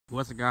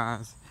What's up,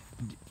 guys?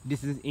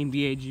 This is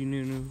NBA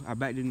Junior. I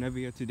back to another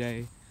video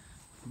today.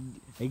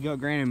 It got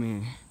great,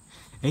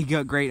 It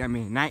got great.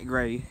 Ninth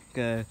grade.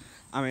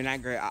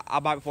 Ninth grade. I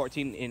bought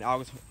 14 in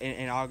August.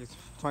 In August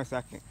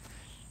 22nd.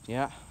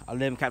 Yeah. I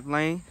live in Captain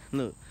Lane.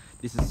 Look,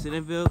 this is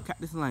Centerville,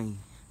 Cactus Lane.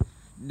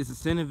 This is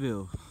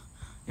Centerville,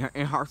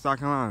 in Hart, South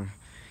Carolina.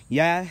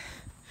 Yeah.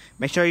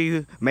 Make sure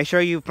you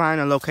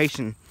find a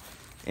location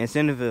in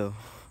Centerville.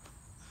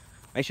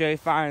 Make sure you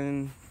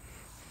find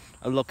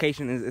a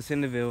location in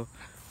Centerville.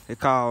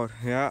 It's called,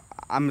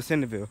 I'm in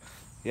Centerville.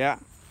 Yeah.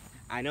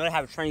 I know they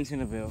have a train in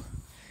Centerville.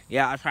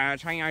 Yeah, a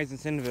train yard is in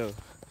Centerville.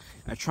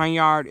 A train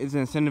yard is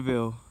in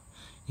Centerville.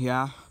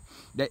 Yeah.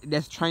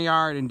 That's a train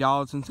yard in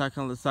Darlington, South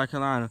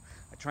Carolina.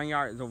 A train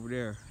yard is over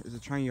there. It's a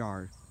train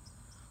yard.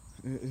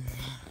 And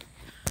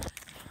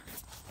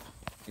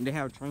they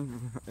have a train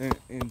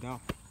in Darlington.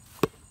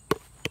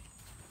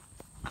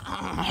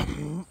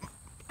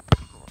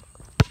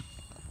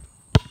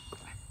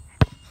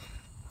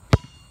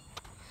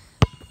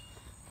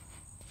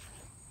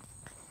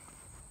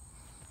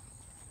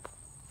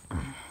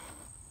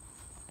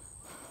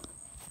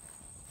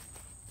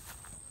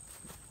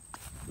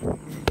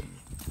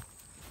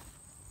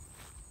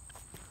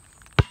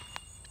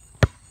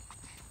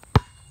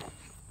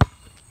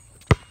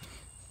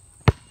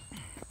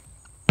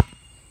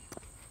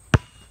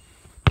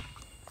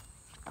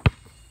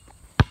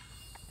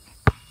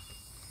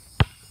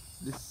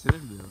 This is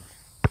Centerville.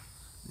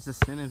 This is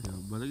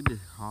Centerville, but look at this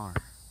car.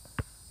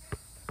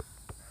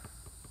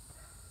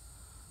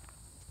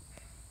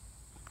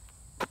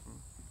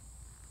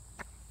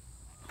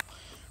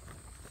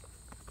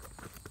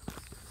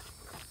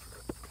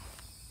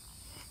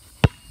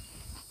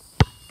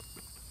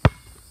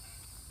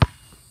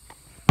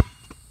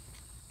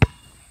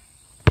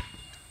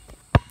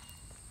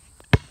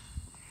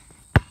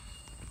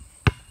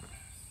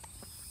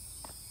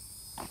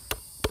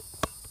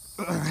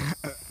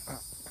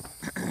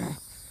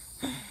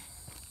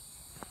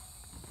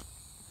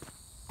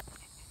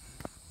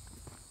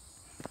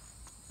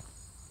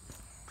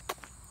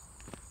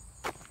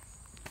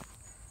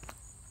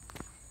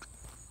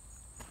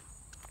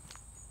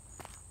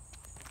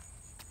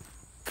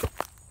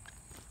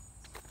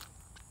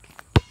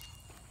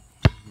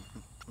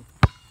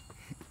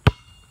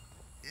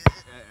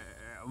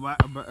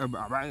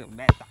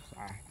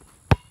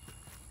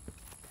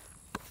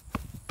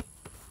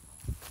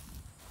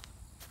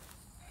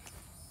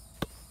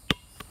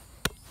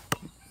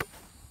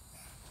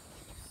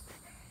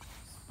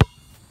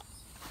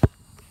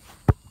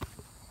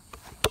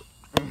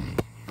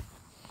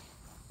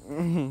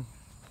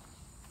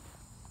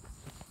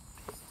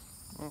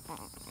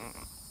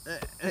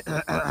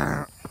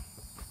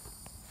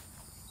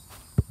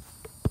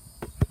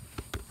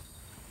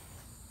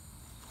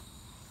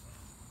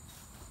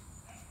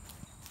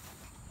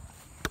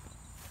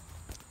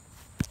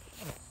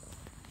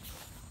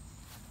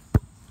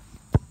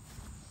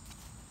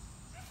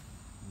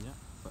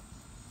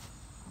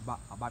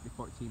 I bought the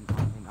 14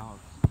 in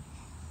August.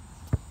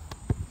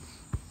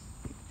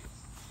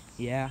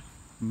 Yeah,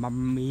 my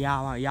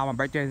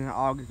birthday is in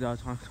August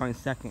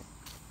 22nd.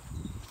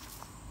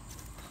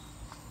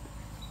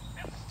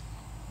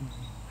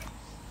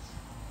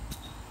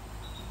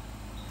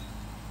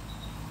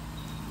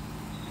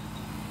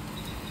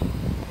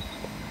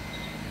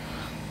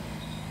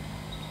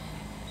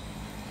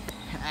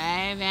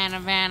 Hey,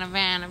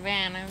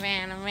 Savannah.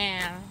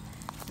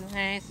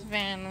 Hey,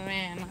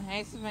 Savannah.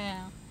 Hey,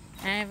 Savannah.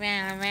 Hey,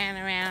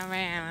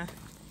 Savannah.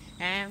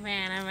 Hey,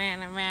 Savannah.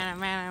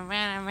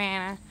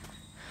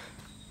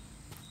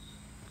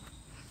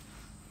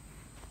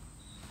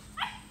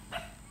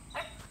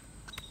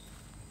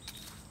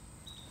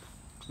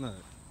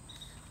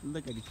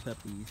 Look at these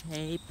puppies.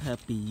 Hey,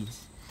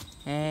 puppies.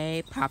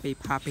 Hey, Poppy. Hey,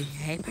 puppy.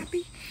 Hey,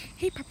 puppy.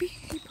 Hey, puppy.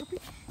 Hey, puppy.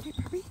 Hey,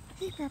 puppy.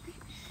 Hey, puppy.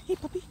 Hey,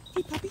 puppy.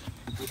 Hey, puppy.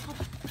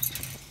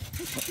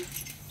 Hey, puppy.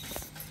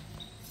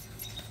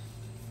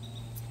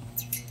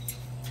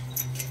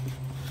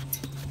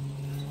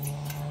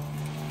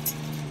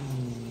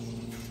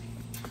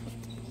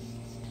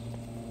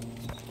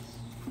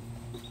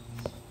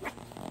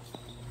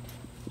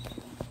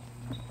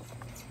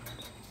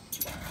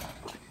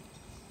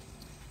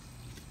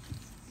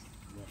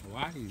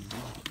 Why do you do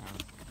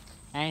that?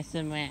 Hey,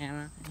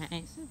 Savannah.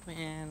 Hey,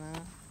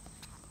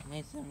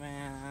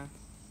 Savannah.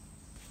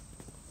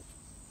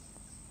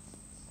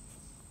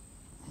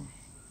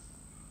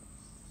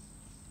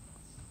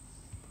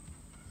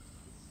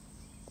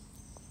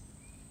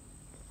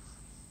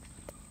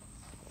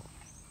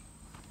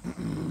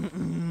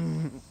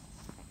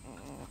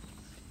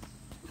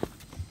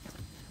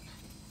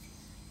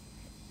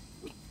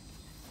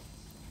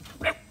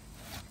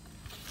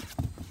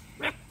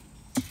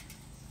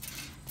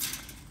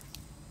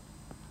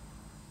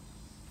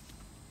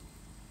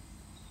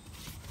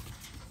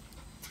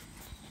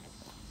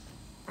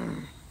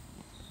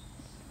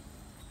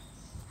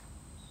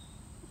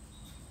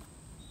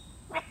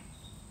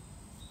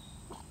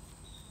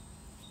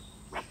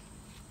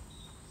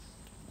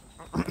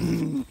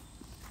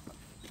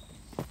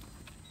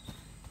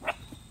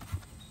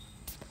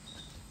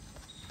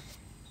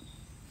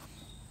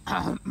 Hey,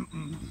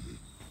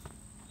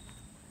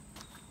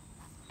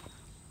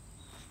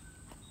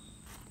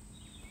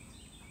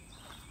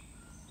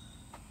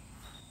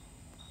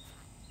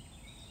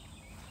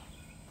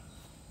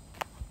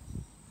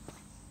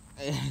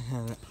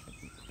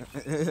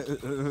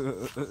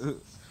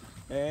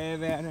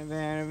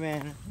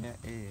 man. Yeah,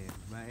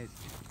 but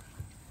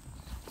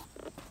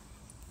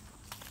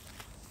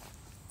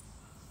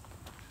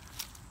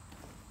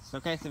it's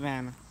okay,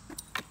 Savannah.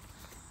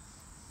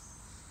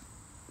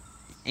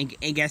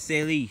 Ain't got to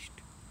say least.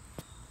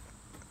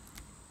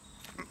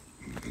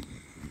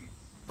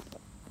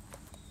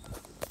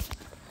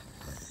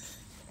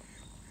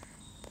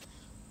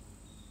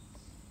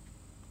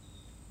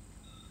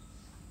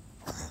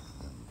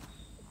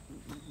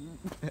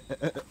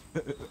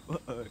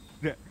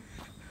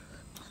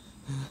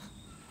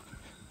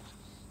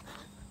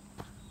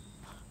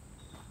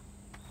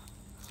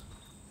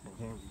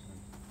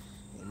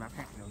 My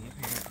parents know your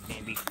parents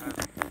can't be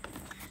cousins.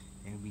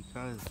 Can't be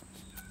cousins.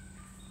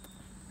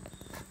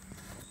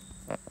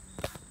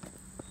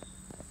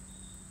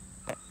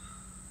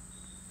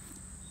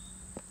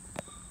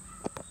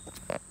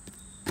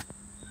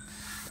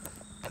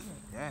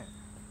 Yeah.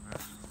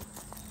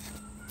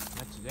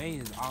 But today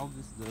is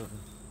August the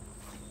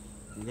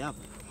 11th.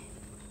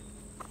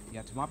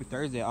 Yeah, tomorrow be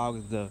Thursday,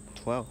 August the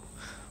 12th.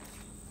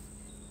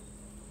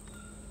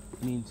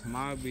 I mean,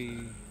 tomorrow be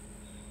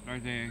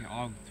Thursday,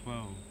 August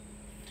 12th.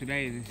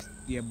 Today is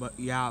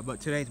but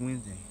today's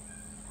Wednesday.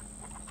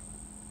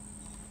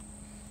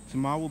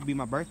 Tomorrow will be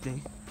my birthday.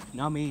 You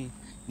know what I mean?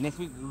 Next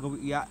week,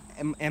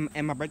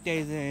 and my birthday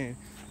is in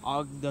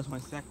August the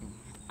 22nd.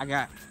 I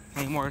got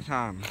plenty more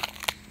time.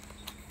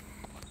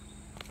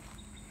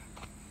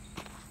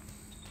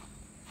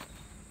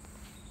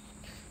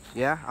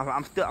 Yeah,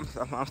 I'm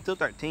still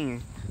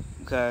 13,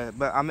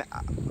 but I'm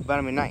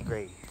in ninth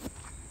grade.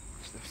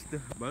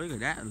 But look at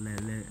that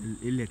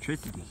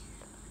electricity.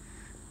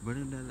 But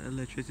that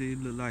electricity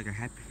look like a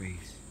happy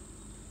face.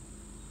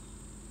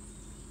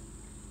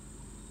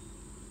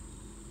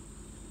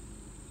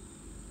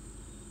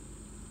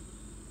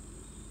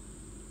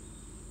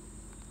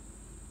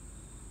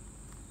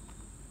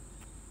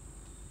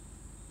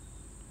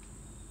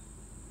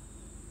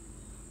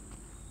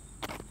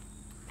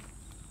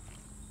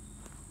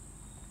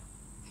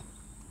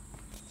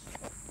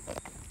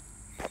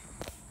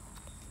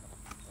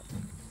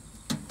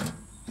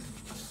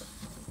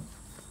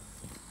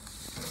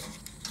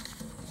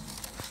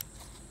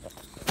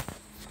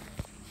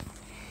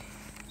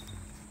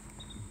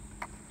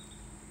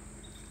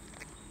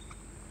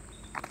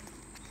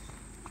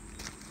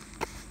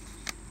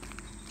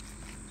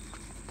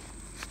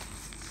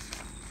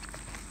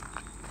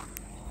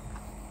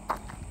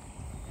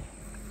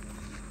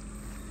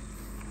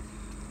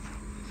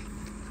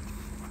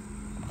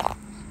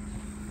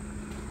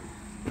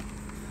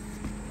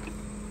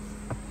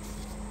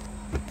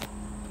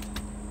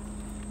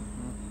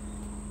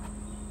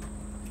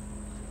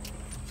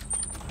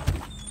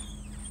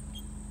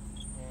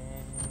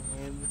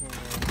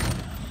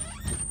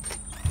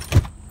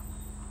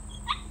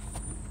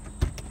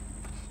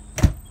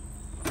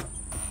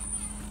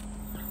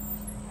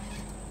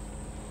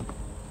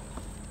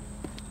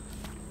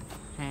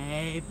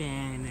 Hey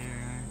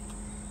Banner,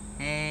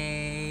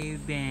 hey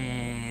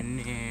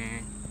Banner,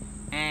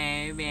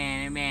 hey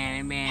Banner,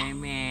 Banner,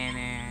 Banner,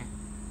 Banner.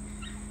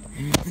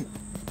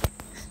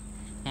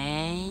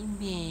 Hey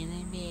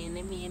Banner,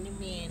 Banner, Banner,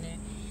 Banner.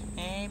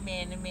 Hey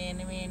Banner,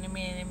 Banner, Banner,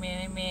 Banner,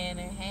 Banner,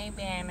 Banner. Hey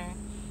Banner,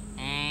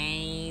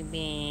 hey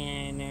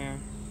Banner.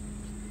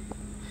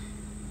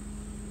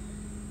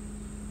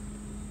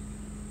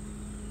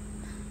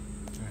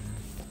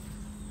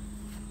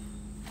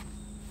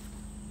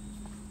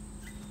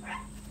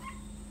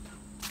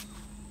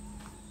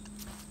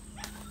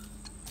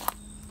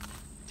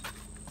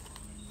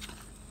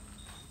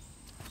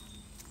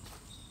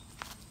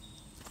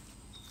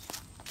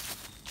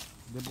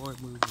 The boy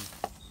moving.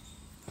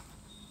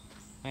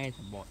 Where's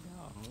the boy?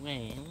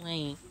 Where's the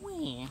man?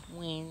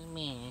 Where's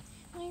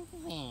the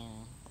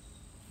man?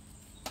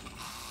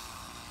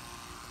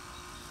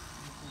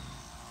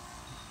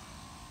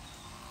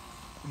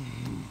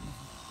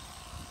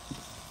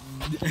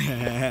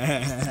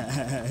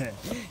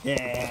 Yeah.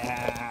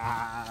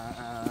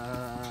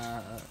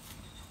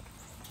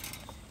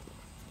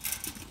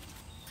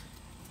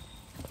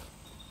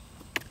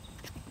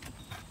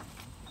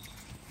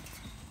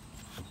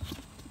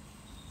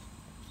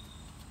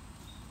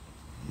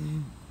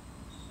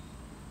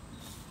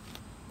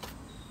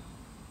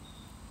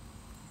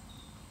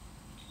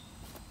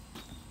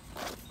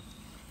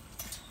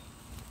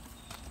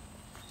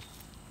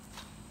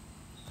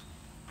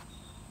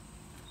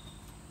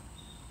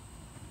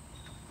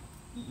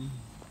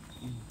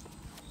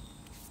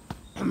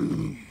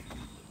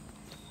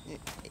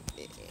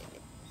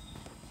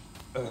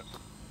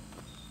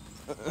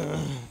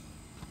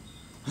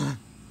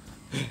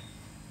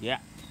 Yeah.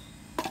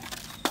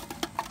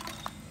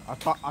 I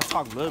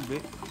talk a little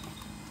bit.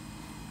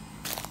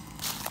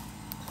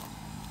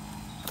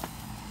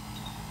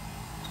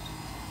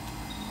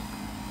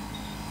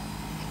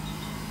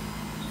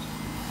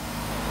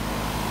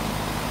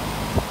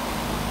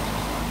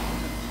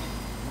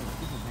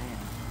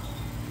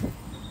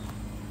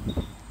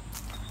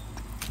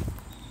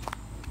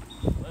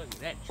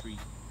 that tree.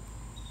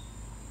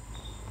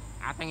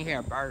 I think I hear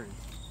a bird.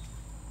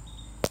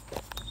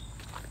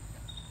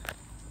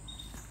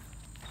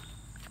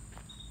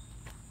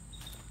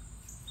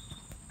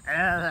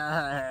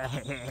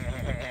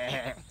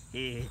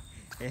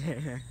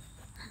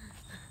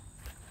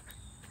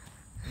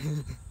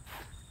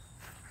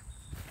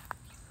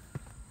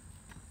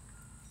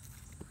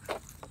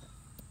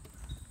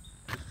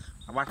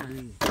 I watch the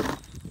video.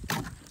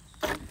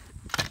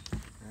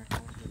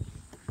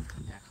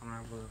 Yeah, come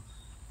on, bro.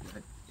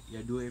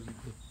 Yeah, do it every day.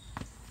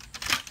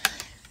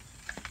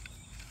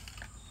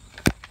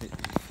 Look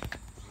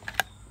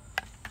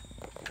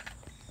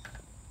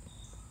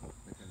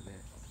at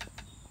that.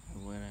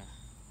 What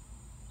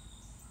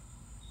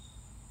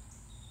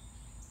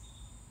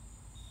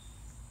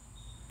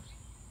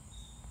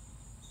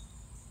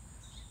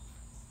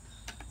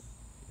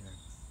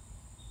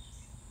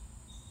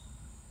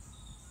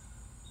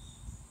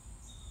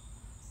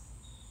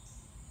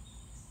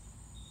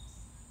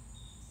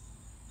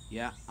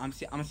Yeah, I'm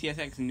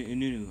CSX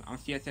Nunu. I'm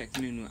CSX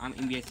Nunu. I'm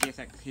NBA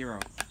CSX hero.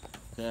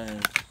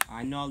 Cause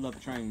I know I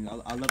love trains.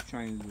 I love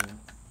trains, bro.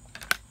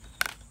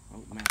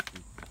 Oh,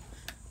 Maxley.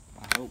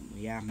 I hope,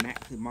 yeah,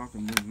 Maxley Monster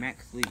move.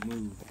 Maxley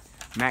move.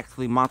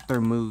 Maxley Monster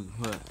move.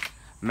 What?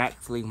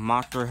 Maxley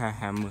Monster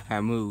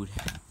have moved.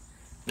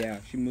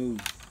 Yeah, she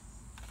moved.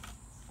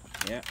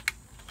 Yep.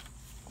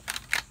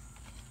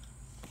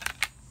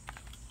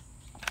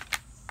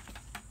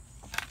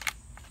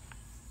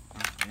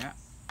 Yeah.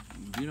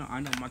 You know, I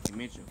know Monty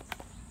Mitchell.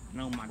 I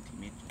know Monty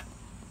Mitchell.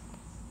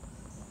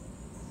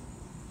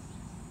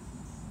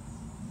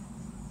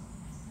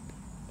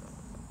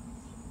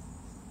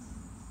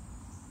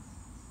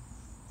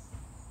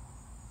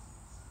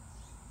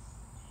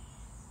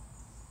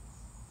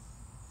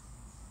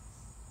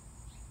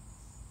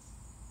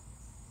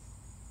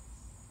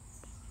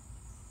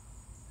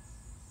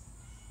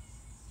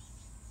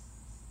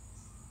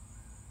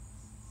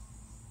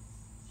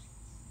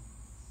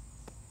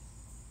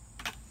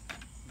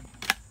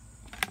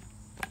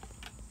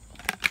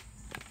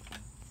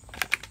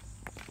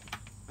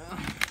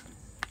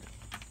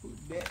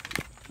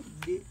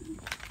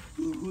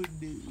 Who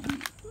did?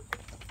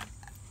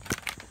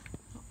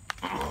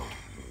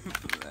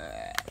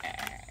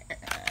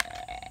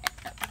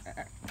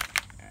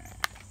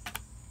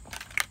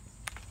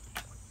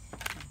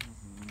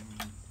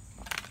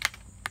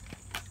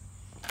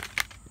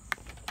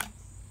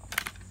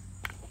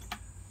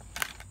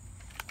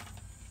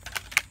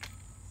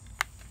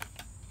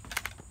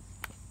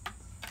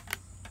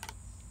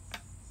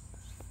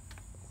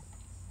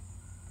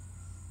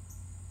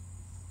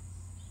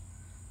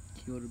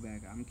 Kill the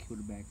bad guy. I'm gonna kill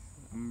the bad guy.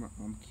 I'm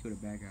kill the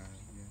bad guy.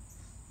 Yeah.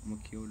 I'm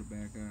gonna kill the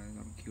bad guys. I'm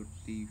gonna kill the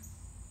thief.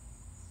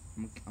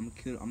 I'm gonna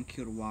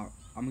kill the robber.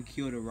 I'm gonna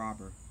kill the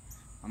robber.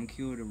 I'm gonna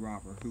kill the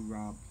robber who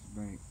robs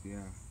banks.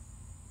 Yeah.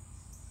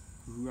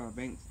 Who robs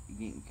banks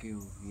getting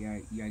killed. Yeah,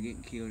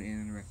 getting killed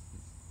and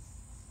arrested,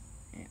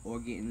 or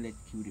getting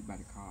electrocuted by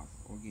the cops,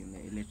 or getting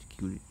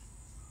electrocuted.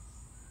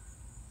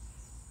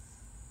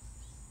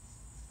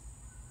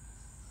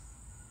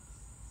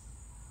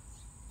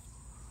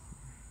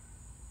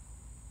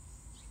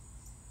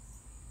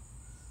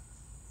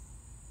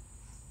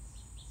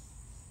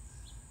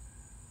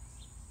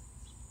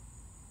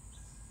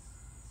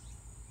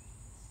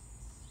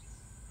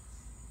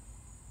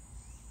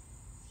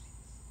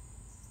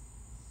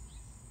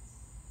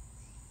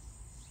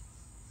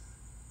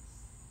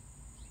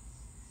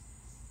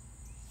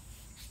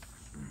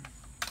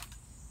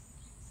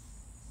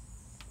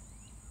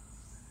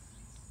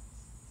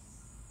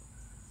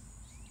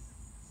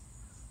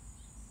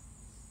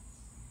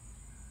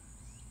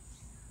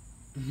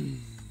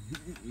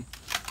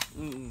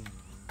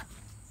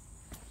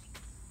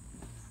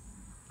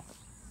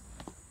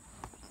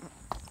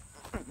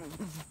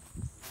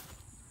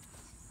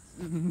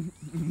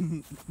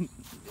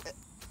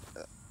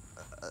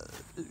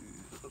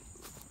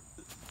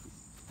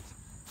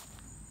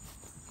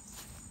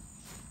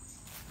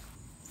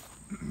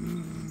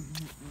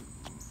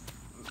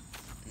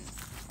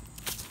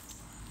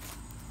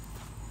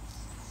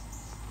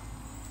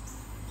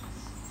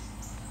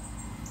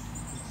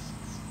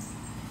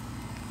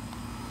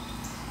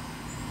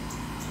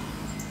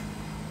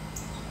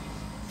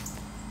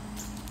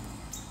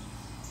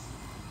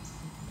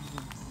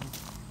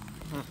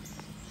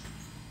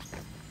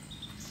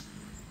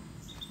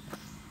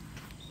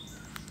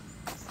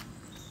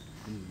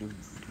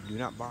 Do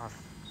not bark.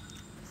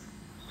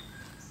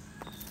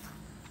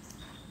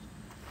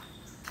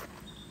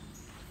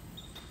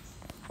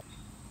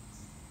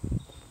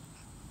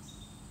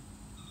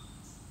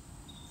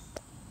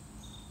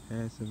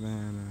 Hey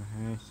Savannah,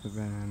 hey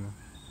Savannah.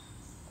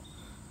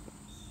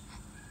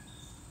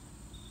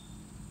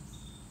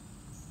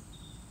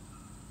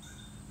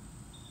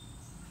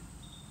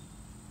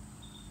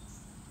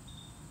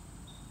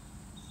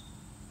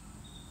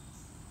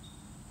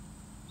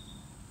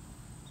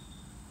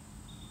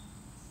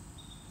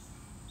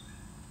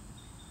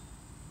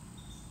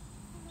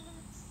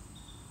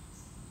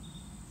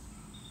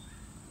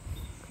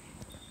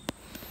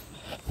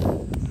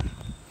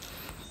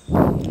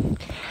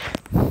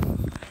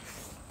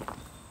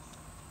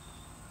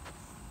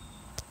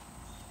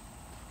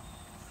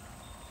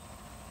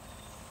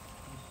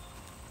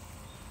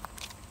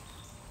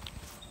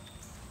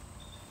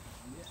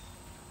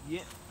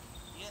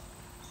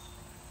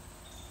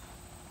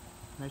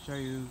 Make sure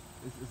you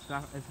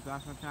subscribe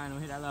to my channel,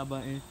 hit that like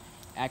button,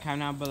 add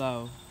comment down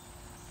below,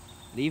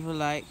 leave a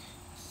like,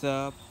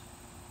 sub,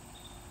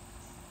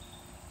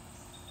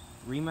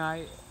 read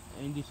my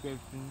in the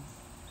description,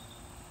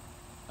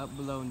 up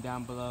below and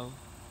down below.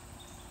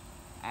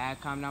 Add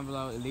a comment down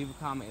below, leave a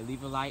comment, and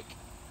leave a like.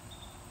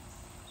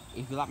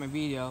 If you like my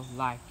video,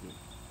 like it.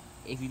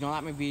 If you don't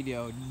like my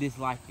video,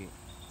 dislike it.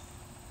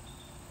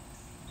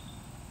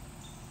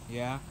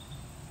 Yeah.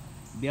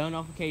 Bell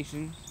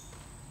notifications.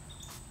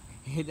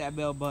 Hit that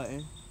bell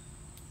button.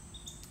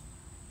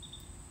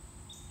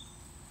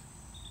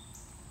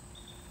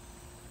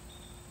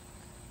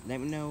 Let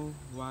me know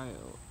why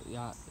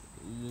y'all.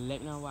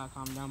 Let me know why.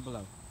 Comment down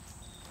below.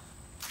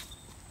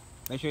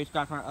 Make sure you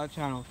subscribe to my other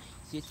channel.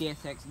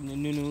 CSX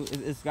Nunu.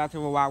 It's got to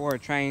a wide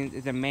world trains.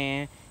 It's a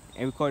man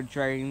and recorded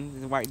trains.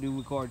 It's a white dude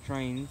recorded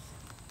trains.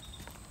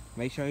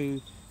 Make sure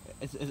you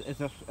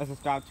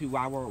subscribe to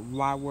Wide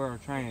World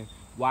of Trains.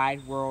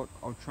 Wide World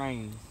of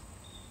Trains.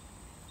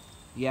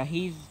 Yeah,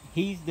 he's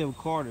the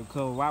recorder.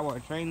 Cause Wide World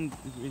of Trains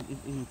is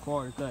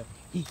recorder. Cause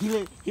he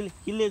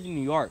lives in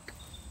New York.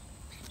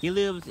 He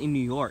lives in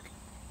New York.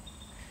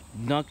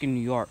 Duncan,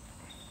 New York.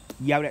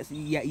 Y'all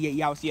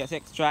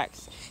CSX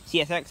tracks.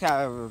 CSX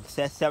have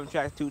 7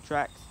 tracks, 2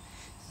 tracks.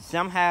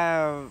 Some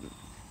have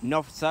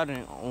North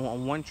Southern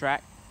on 1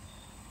 track.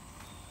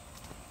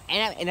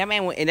 And that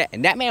man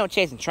was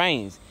chasing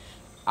trains.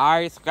 I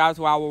already subscribed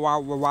to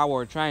Wide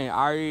World Train.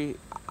 I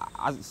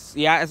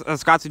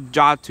subscribed to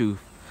Jawtooth.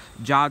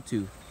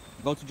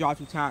 Go to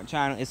Jawtooth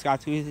channel. It's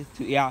got to his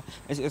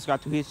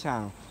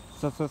channel.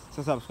 So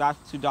subscribe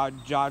to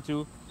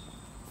Jawtooth.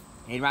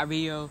 In my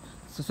video,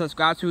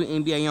 subscribe to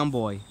NBA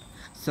Youngboy.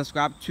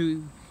 Subscribe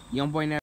to Youngboy.